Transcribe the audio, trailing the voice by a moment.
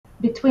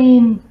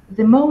between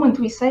the moment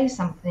we say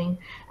something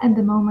and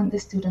the moment the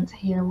students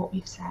hear what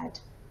we've said.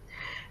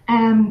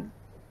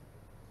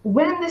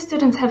 When the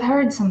students have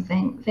heard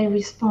something, they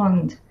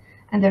respond,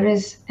 and there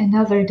is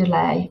another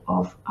delay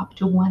of up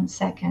to 1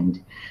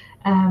 second,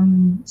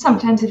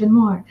 sometimes even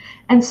more.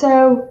 And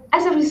so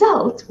as a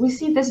result, we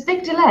see this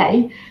big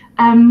delay,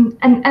 and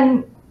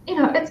you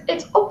know,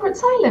 it's awkward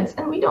silence,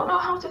 and we don't know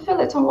how to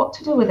fill it or what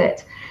to do with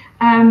it.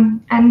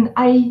 And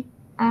I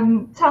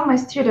tell my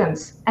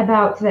students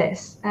about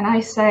this, and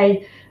I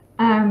say,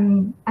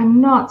 I'm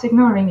not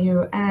ignoring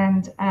you,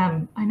 and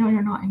I know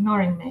you're not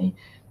ignoring me.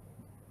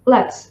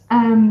 Let's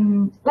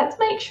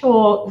make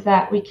sure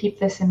that we keep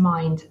this in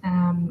mind,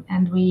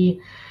 and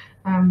we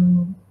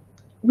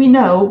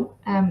know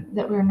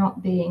that we're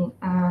not being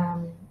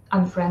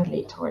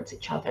unfriendly towards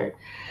each other.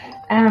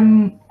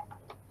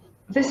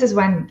 This is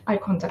when eye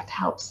contact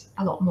helps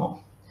a lot more.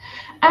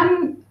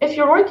 If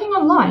you're working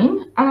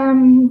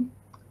online,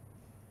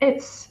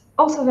 it's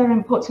also very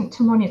important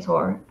to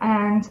monitor.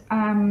 And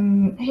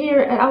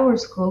here at our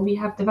school, we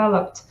have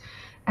developed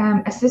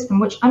a system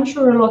which I'm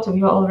sure a lot of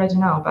you already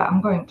know, but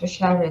I'm going to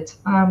share it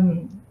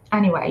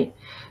anyway.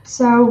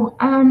 So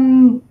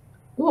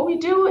what we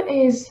do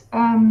is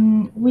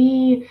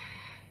we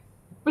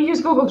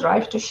use Google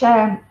Drive to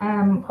share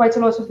quite a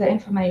lot of the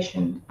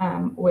information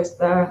with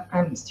the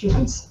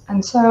students.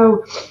 And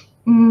so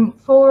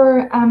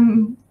for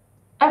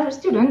every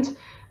student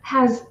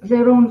has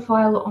their own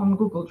file on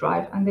Google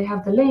Drive, and they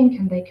have the link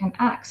and they can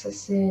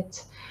access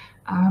it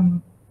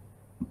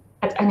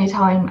at any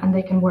time, and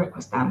they can work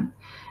with them.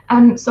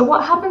 So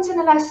what happens in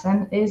a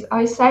lesson is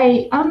I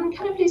say, can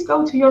you please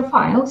go to your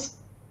files?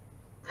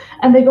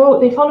 And they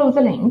follow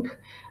the link.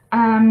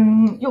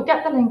 You'll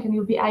get the link and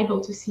you'll be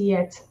able to see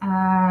it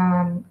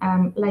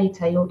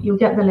later. You'll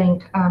get the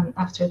link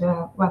after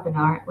the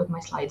webinar with my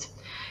slides.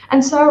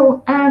 And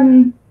so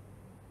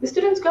the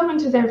students go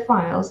into their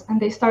files and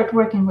they start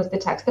working with the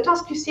text. The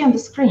task you see on the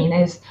screen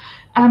is,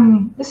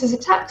 this is a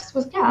text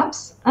with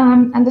gaps,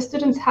 and the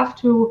students have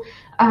to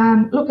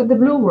look at the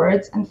blue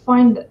words and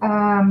find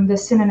the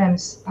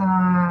synonyms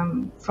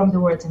from the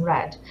words in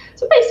red.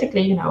 So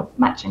basically, you know,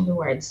 matching the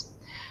words.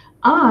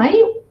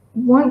 I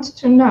want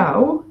to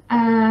know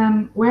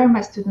where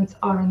my students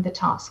are in the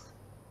task.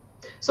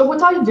 So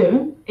what I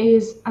do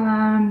is,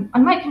 on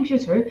my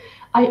computer,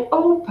 I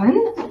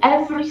open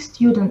every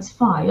student's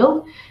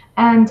file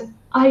and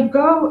I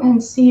go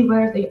and see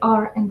where they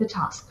are in the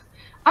task.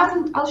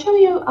 And I'll show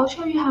you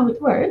how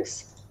it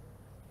works.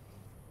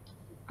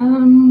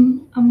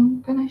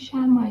 I'm gonna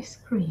share my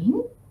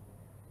screen.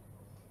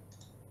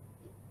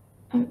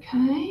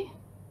 Okay.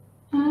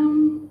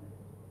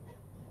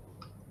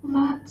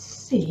 Let's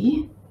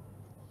see.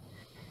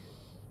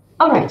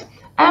 All right.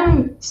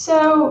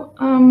 So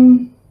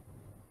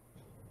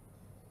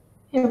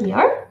here we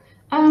are.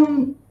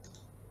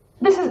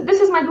 This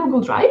is my Google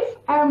Drive,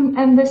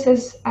 and this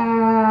is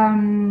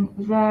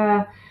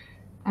the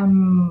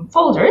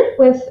folder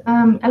with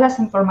a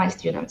lesson for my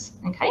students.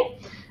 Okay.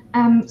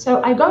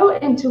 So I go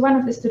into one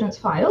of the students'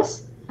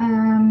 files,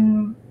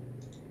 and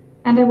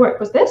I work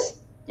with this.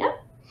 Yeah.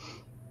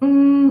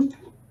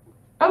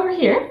 Over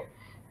here,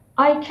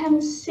 I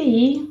can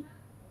see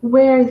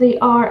where they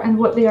are and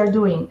what they are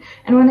doing.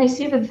 And when I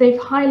see that they've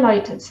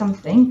highlighted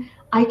something,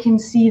 I can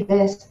see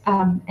this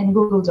in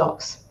Google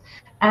Docs.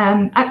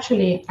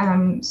 Actually,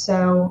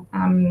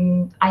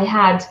 I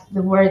had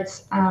the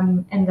words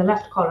in the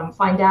left column,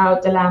 find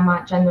out,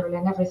 dilemma, generally,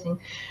 and everything.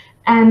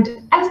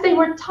 And as they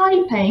were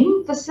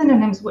typing the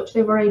synonyms which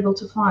they were able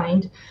to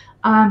find,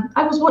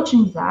 I was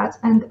watching that,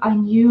 and I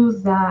knew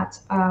that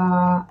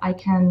I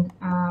can,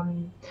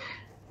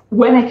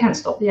 when I can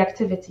stop the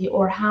activity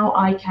or how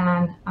I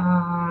can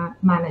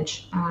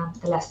manage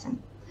the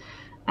lesson.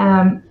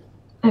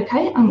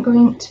 Okay, I'm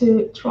going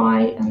to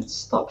try and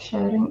stop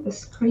sharing the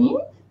screen.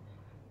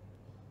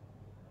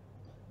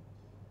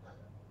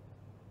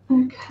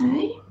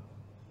 Okay.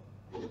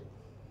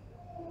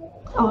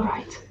 All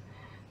right.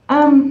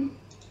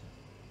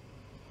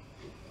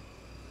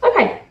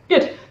 Okay,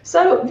 good.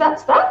 So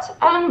that's that.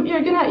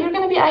 You're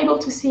gonna be able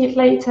to see it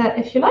later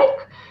if you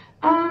like,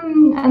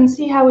 and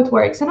see how it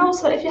works. And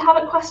also, if you have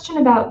a question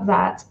about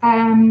that,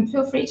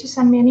 feel free to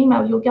send me an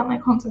email. You'll get my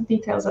contact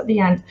details at the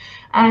end,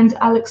 and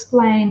I'll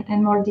explain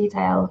in more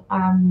detail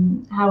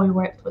how we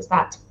worked with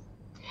that.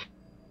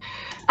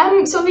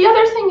 So the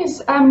other thing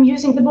is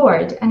using the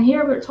board, and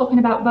here we're talking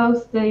about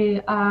both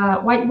the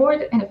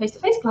whiteboard in a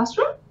face-to-face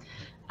classroom,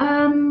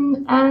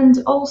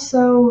 and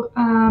also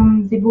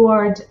the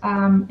board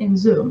in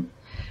Zoom.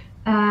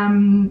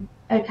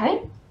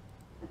 Okay,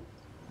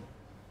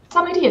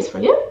 some ideas for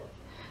you.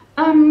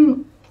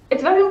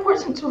 It's very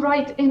important to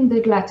write in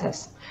big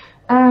letters.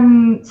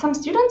 Some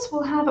students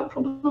will have a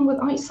problem with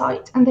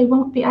eyesight and they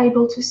won't be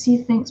able to see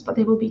things, but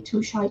they will be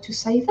too shy to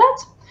say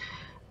that.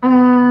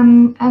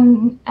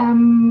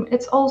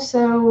 It's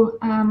also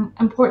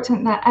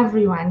important that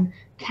everyone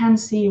can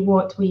see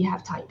what we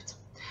have typed.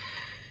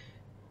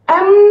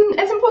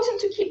 It's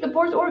important to keep the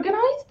board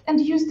organized and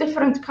use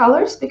different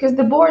colors, because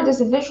the board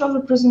is a visual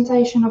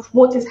representation of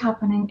what is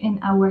happening in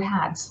our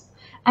heads.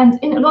 And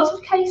in a lot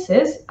of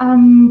cases,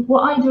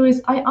 what I do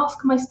is I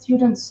ask my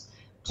students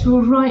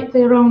to write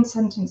their own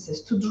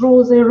sentences, to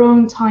draw their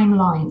own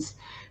timelines,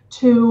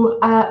 to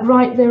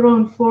write their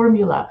own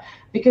formula.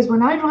 Because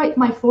when I write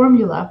my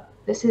formula,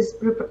 this is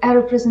a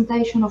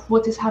representation of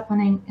what is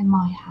happening in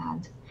my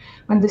head.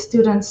 When the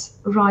students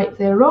write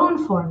their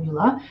own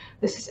formula,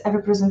 this is a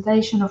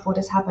representation of what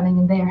is happening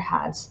in their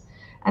heads.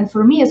 And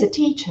for me as a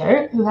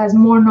teacher who has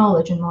more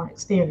knowledge and more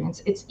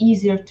experience, it's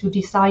easier to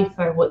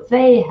decipher what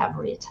they have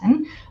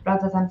written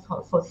rather than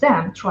for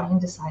them try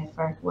and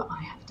decipher what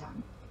I have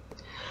done.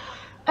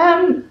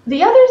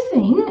 The other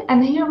thing,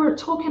 and here we're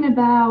talking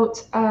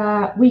about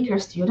weaker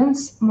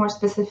students more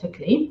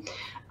specifically,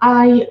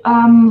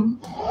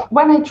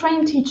 when I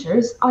train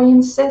teachers, I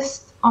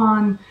insist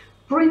on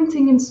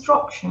printing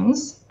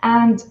instructions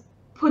and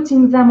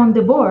putting them on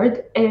the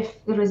board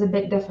if there is a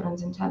big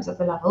difference in terms of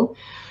the level,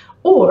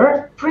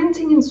 or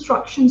printing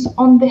instructions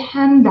on the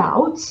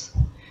handouts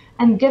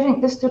and giving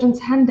the students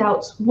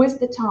handouts with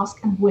the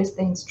task and with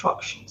the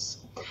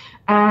instructions.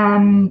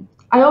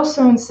 I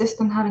also insist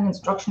on having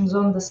instructions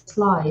on the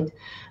slide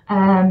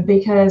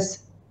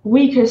because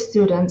weaker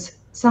students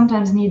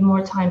sometimes need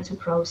more time to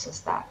process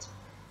that.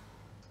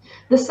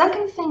 The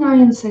second thing I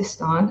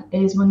insist on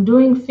is when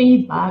doing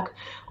feedback,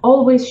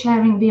 always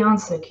sharing the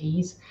answer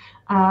keys,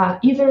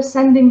 either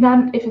sending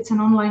them if it's an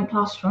online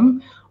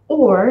classroom,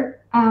 or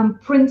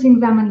printing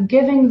them and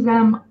giving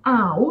them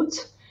out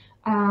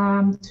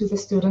to the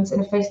students in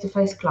a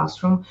face-to-face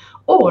classroom,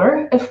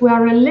 or if we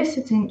are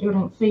eliciting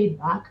during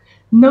feedback,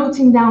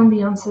 noting down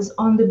the answers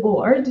on the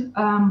board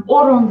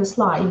or on the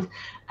slide,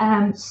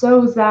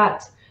 so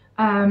that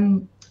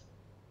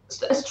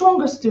a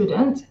stronger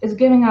student is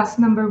giving us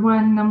number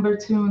 1, number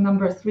 2,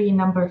 number 3,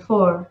 number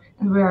 4,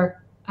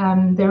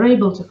 and they're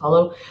able to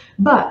follow.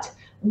 But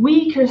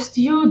weaker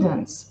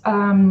students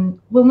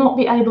will not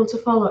be able to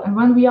follow. And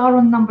when we are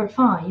on number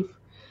 5,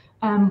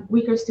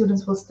 weaker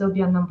students will still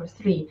be on number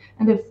 3,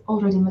 and they've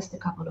already missed a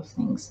couple of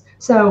things.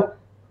 So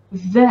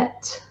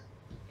that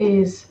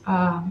is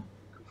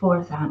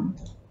for them.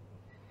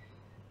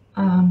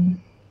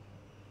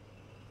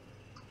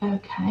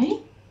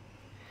 Okay.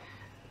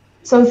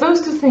 So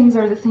those two things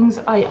are the things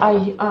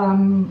I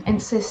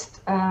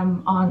insist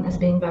on as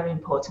being very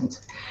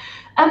important.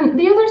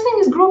 The other thing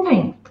is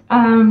grouping.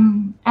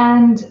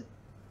 And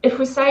if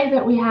we say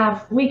that we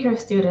have weaker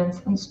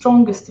students and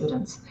stronger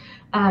students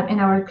in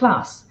our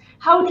class,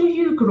 how do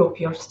you group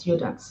your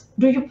students?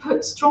 Do you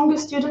put stronger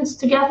students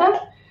together?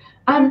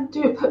 Do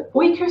you put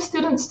weaker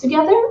students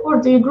together,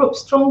 or do you group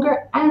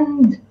stronger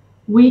and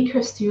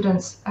weaker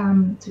students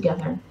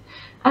together?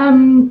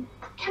 Can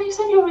you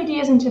send your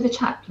ideas into the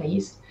chat,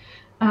 please?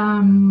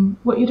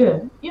 What you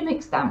do, you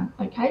mix them,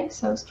 okay?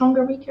 So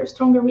stronger, weaker,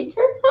 stronger,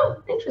 weaker.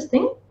 Oh,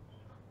 interesting.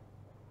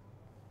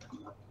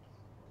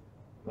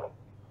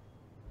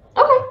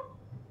 Okay.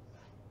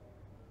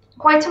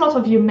 Quite a lot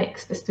of you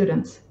mix the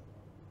students.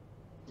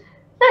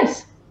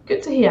 Nice,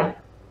 good to hear.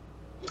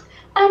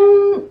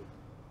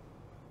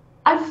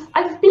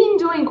 I've been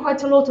doing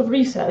quite a lot of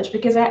research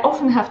because I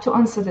often have to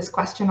answer this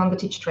question on the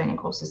teacher training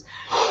courses.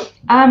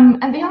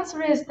 And the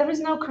answer is there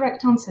is no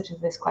correct answer to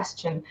this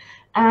question.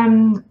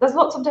 There's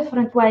lots of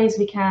different ways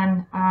we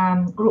can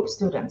group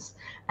students,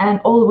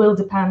 and all will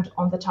depend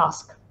on the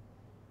task.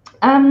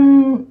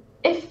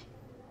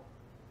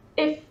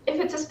 If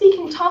it's a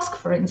speaking task,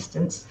 for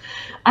instance,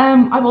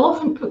 I will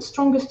often put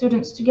stronger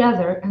students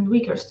together and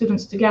weaker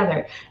students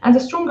together, and the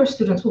stronger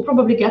students will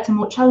probably get a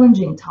more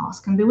challenging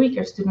task, and the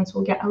weaker students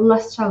will get a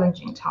less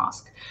challenging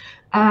task,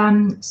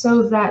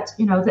 so that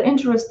the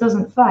interest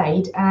doesn't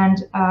fade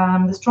and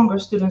the stronger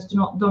students do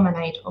not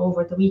dominate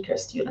over the weaker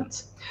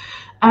students.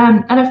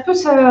 And I've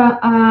put a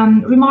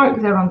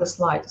remark there on the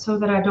slide so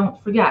that I don't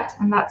forget,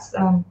 and that's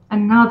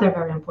another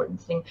very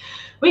important thing.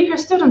 Weaker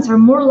students are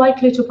more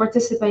likely to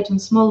participate in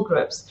small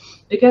groups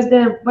because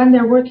when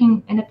they're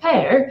working in a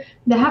pair,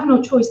 they have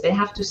no choice, they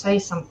have to say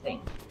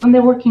something. When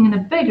they're working in a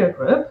bigger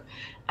group,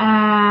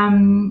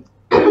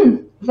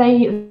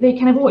 they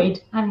can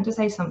avoid having to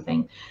say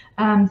something.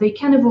 They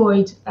can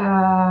avoid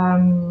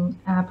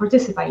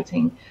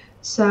participating.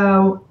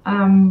 So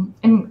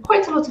in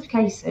quite a lot of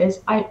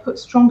cases, I put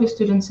stronger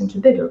students into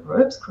bigger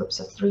groups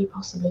of 3,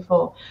 possibly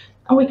 4,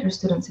 and weaker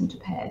students into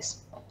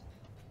pairs.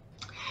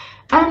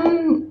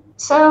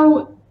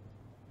 So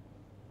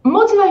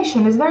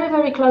motivation is very,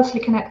 very closely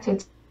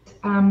connected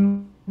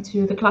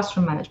to the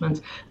classroom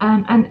management.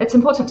 And it's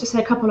important to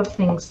say a couple of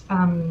things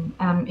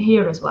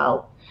here as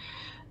well.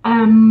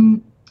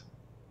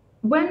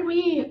 When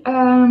we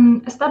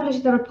establish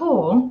the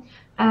rapport,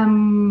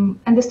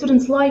 and the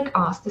students like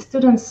us, the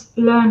students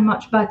learn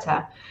much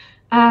better.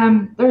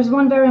 There's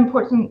one very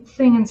important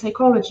thing in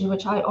psychology,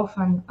 which I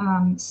often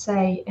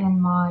say in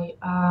my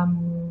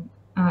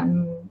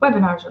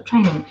webinars or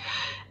training.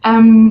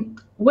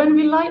 when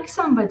we like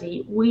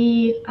somebody,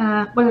 we,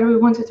 whether we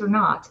want it or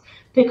not,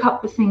 pick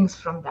up the things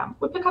from them.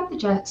 We pick up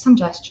some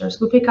gestures,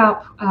 we pick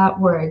up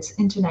words,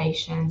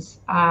 intonations,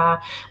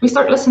 we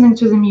start listening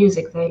to the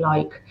music they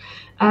like.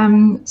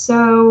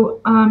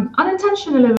 So unintentionally,